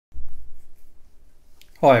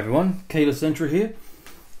Hi everyone, Keyless Entry here.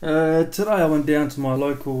 Today I went down to my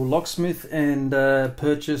local locksmith and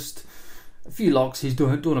purchased a few locks. He's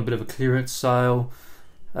doing a bit of a clearance sale,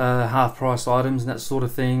 half price items and that sort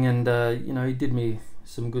of thing, and you know, he did me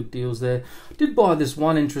some good deals there. I did buy this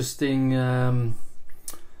one interesting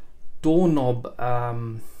doorknob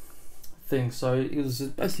thing. So it was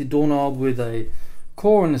basically a doorknob with a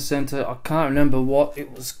core in the center. I can't remember what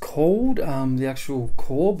it was called, the actual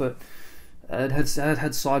core, but it had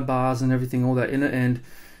sidebars and everything, all that in it. And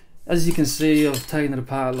as you can see, I've taken it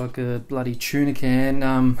apart like a bloody tuna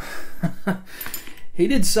can. He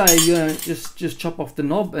did say, you know, just chop off the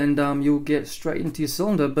knob and you'll get straight into your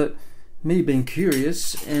cylinder. But me being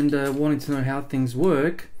curious and wanting to know how things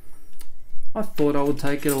work, I thought I would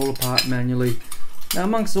take it all apart manually. Now,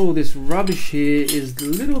 amongst all this rubbish here is the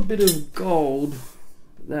little bit of gold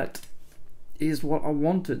that is what I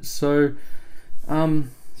wanted. So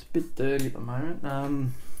it's a bit dirty at the moment,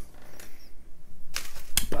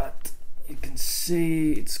 but you can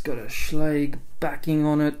see it's got a Schlage backing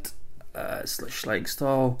on it. It's like Schlage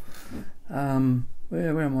style.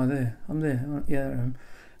 Where am I there? I'm there. Yeah,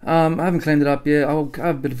 I am. I haven't cleaned it up yet. I'll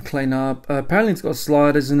have a bit of a clean up. Apparently it's got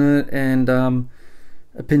sliders in it and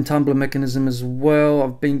a pin tumbler mechanism as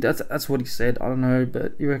well. That's what he said. I don't know,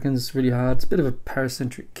 but he reckons it's really hard. It's a bit of a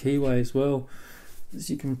paracentric keyway as well, as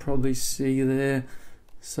you can probably see there.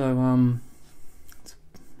 So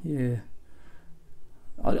yeah,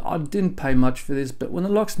 I didn't pay much for this, but when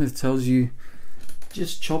the locksmith tells you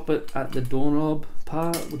just chop it at the doorknob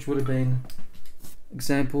part, which would have been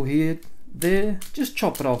example here, there, just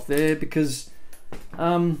chop it off there, because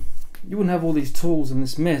you wouldn't have all these tools and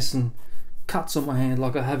this mess and cuts on my hand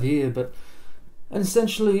like I have here. But and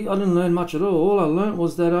essentially I didn't learn much at all. All I learned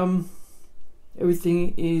was that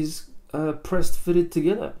everything is pressed fitted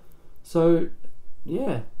together. So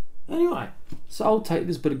yeah, anyway, so I'll take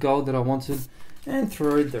this bit of gold that I wanted and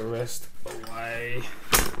throw the rest away.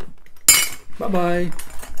 Bye bye.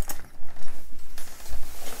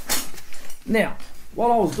 Now,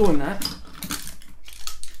 while I was doing that,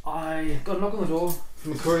 I got a knock on the door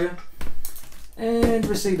from a courier and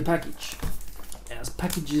received a package. This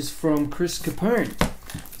package is from Chris Capune.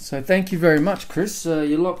 So thank you very much, Chris.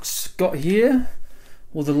 Your locks got here,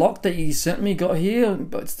 or the lock that you sent me got here,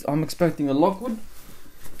 but I'm expecting a Lockwood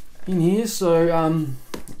in here. So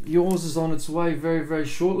yours is on its way very, very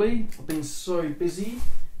shortly. I've been so busy,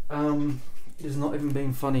 it has not even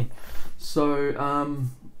been funny. So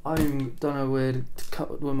I don't know where to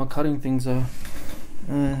cut, where my cutting things are.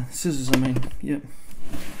 Scissors, I mean. Yep.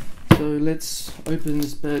 So let's open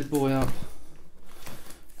this bad boy up.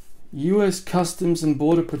 US Customs and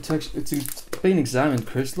Border Protection. It's been examined,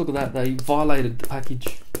 Chris. Look at that. They violated the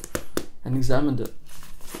package and examined it.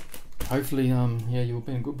 Hopefully, yeah, you've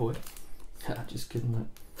been a good boy. Just kidding, mate.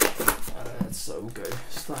 So we'll go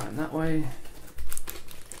starting that way.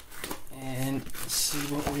 And let's see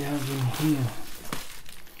what we have in here.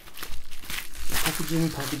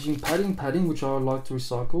 Packaging, padding, which I would like to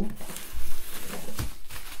recycle.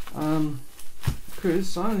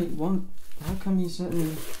 Chris, I only want. How come you sent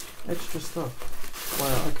me extra stuff?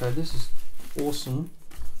 Wow, okay, this is awesome.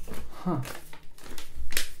 Huh.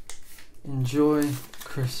 Enjoy,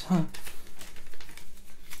 Chris. Huh.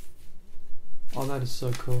 Oh, that is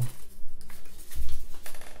so cool.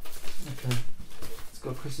 Okay. It's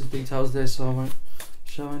got Chris's details there, so I won't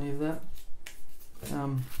show any of that.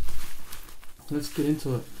 Let's get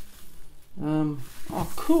into it.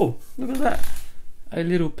 Oh, cool. Look at that. A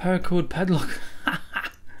little Paracord padlock.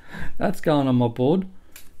 That's going on my board.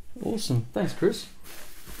 Awesome. Thanks, Chris.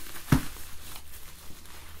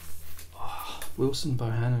 Oh, Wilson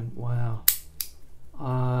Bohannan. Wow.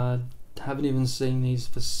 I haven't even seen these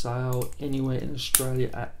for sale anywhere in Australia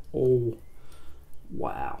at all.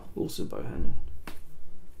 Wow. Wilson Bohannan.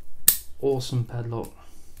 Awesome padlock.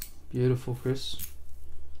 Beautiful, Chris.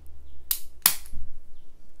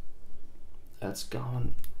 That's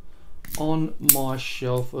going on my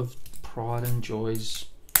shelf of pride and joys.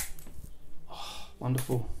 Oh,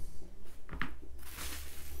 wonderful.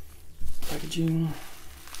 Packaging.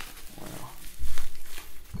 Wow.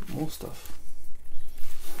 Got more stuff.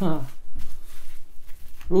 Huh.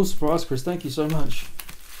 Real surprise, Chris. Thank you so much.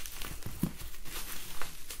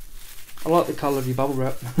 I like the colour of your bubble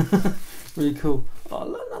wrap. Really cool. Oh,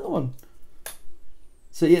 another one.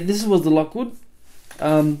 So yeah, this was the Lockwood.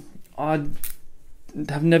 I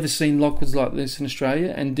have never seen Lockwoods like this in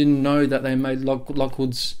Australia, and didn't know that they made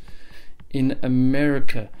Lockwoods in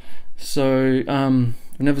America. So I've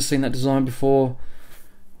never seen that design before.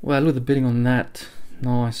 Wow, look at the bidding on that.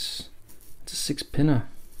 Nice. It's a 6-pinner.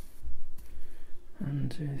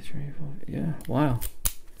 1, 2, 3, 4. Yeah. Wow.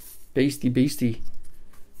 beastie.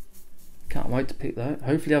 Can't wait to pick that.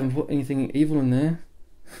 Hopefully I haven't put anything evil in there.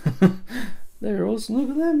 They're awesome. Look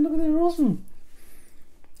at them. Look at they're awesome.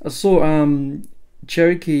 I saw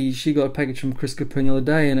Cherokee. She got a package from Chris Capune the other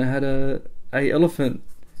day, and it had a elephant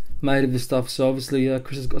made of this stuff. So obviously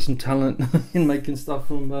Chris has got some talent in making stuff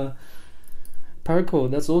from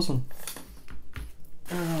Paracord. That's awesome.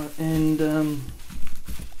 And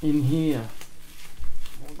in here,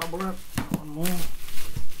 bubble wrap. One more.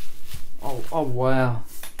 Oh wow.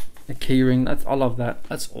 A keyring. I love that.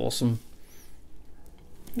 That's awesome.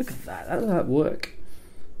 Look at that. How does that work?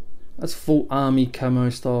 That's full army camo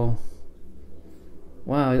style.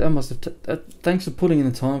 Wow, that must have. Thanks for putting in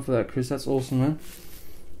the time for that, Chris. That's awesome, man.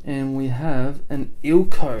 And we have an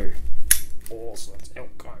Ilco. Awesome. It's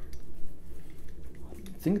Ilco.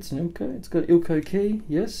 I think it's an Ilco. It's got an Ilco key.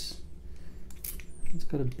 Yes. It's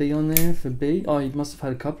got a B on there for B. Oh, you must have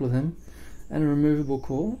had a couple of them. And a removable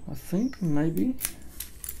core. I think maybe.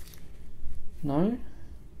 No.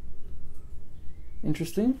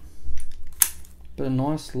 Interesting. But a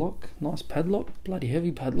nice lock, nice padlock, bloody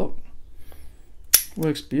heavy padlock.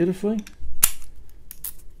 Works beautifully.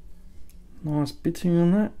 Nice bitting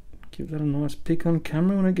on that. Give that a nice pick on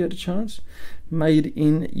camera when I get a chance. Made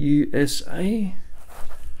in USA.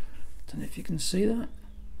 Don't know if you can see that.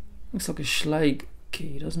 Looks like a Schlage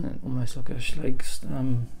key, doesn't it? Almost like a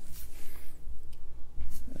Schlage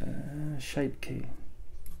shape key.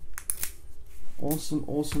 Awesome.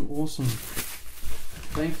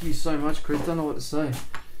 Thank you so much, Chris. Don't know what to say.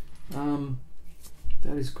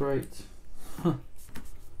 That is great.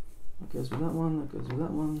 That goes with that one, that goes with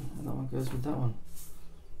that one, and that one goes with that one.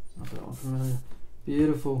 Not that one familiar.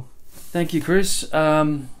 Beautiful. Thank you, Chris.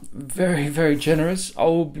 Very, very generous. I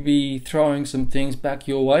will be throwing some things back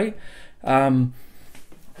your way. I've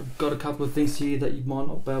got a couple of things here that you might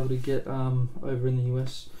not be able to get over in the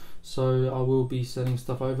US. So I will be sending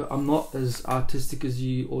stuff over. I'm not as artistic as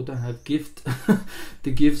you, or don't have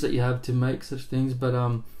the gifts that you have to make such things, but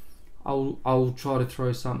I'll try to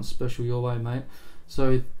throw something special your way, mate.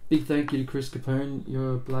 So big thank you to Chris Capone.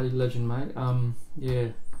 You're a bloody legend, mate. Yeah,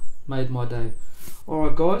 made my day.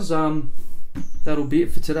 Alright guys, that'll be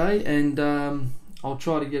it for today, and I'll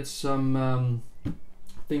try to get some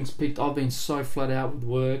things picked. I've been so flat out with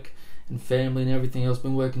work and family and everything else.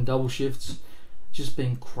 Been working double shifts. Just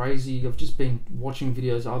been crazy. I've just been watching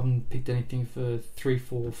videos. I haven't picked anything for 3,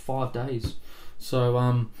 4, 5 days.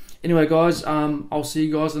 So anyway guys, I'll see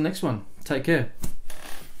you guys in the next one. Take care.